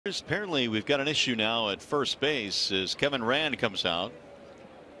Apparently we've got an issue now at first base as Kevin Rand comes out,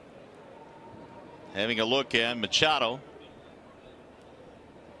 having a look at Machado.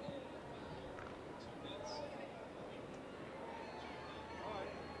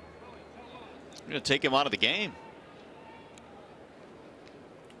 We're going to take him out of the game.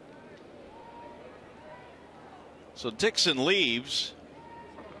 So Dixon leaves.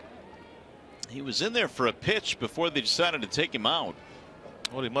 He was in there for a pitch before they decided to take him out.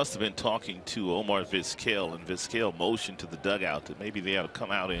 Well, he must have been talking to Omar Vizquel, and Vizquel motioned to the dugout that maybe they ought to come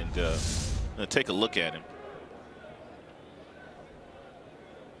out and take a look at him.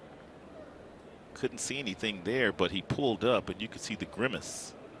 Couldn't see anything there, but he pulled up, and you could see the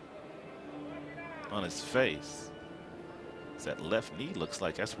grimace on his face. That left knee looks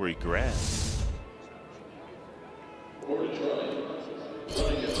like that's where he grabbed.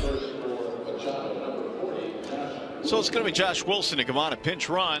 So it's going to be Josh Wilson to come on a pinch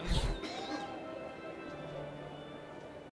run.